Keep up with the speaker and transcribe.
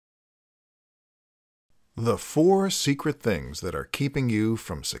The 4 secret things that are keeping you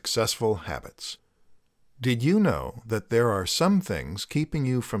from successful habits. Did you know that there are some things keeping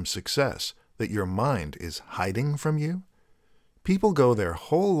you from success that your mind is hiding from you? People go their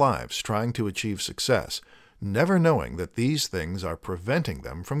whole lives trying to achieve success, never knowing that these things are preventing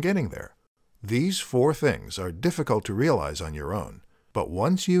them from getting there. These 4 things are difficult to realize on your own, but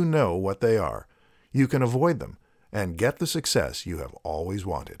once you know what they are, you can avoid them and get the success you have always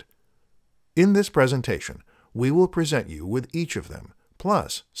wanted. In this presentation, we will present you with each of them,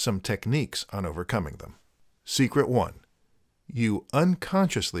 plus some techniques on overcoming them. Secret 1. You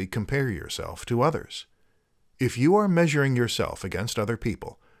unconsciously compare yourself to others. If you are measuring yourself against other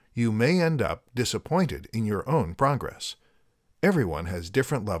people, you may end up disappointed in your own progress. Everyone has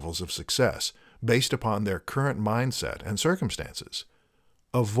different levels of success based upon their current mindset and circumstances.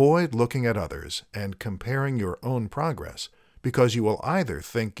 Avoid looking at others and comparing your own progress, because you will either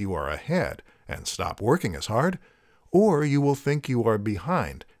think you are ahead and stop working as hard, or you will think you are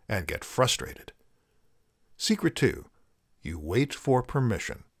behind and get frustrated. Secret 2. You wait for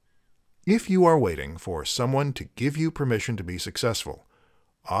permission. If you are waiting for someone to give you permission to be successful,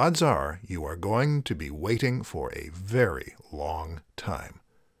 odds are you are going to be waiting for a very long time.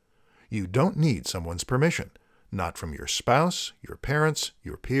 You don't need someone's permission, not from your spouse, your parents,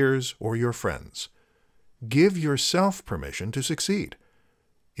 your peers, or your friends. Give yourself permission to succeed.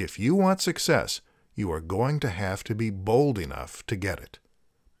 If you want success, you are going to have to be bold enough to get it.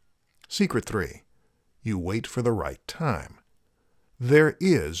 Secret 3. You wait for the right time. There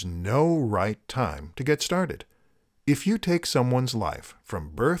is no right time to get started. If you take someone's life from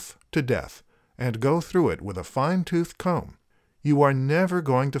birth to death and go through it with a fine-toothed comb, you are never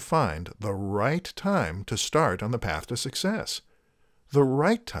going to find the right time to start on the path to success. The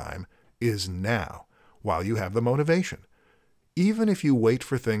right time is now, while you have the motivation. Even if you wait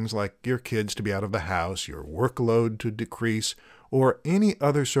for things like your kids to be out of the house, your workload to decrease, or any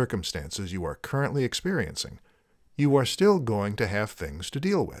other circumstances you are currently experiencing, you are still going to have things to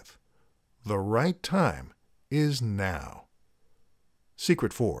deal with. The right time is now.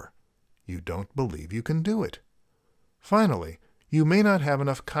 Secret 4. You don't believe you can do it. Finally, you may not have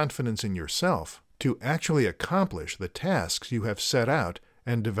enough confidence in yourself to actually accomplish the tasks you have set out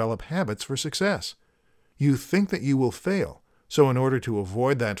and develop habits for success. You think that you will fail, so in order to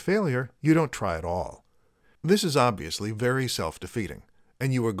avoid that failure, you don't try at all. This is obviously very self-defeating,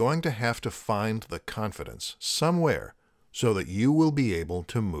 and you are going to have to find the confidence somewhere so that you will be able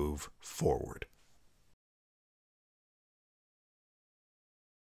to move forward.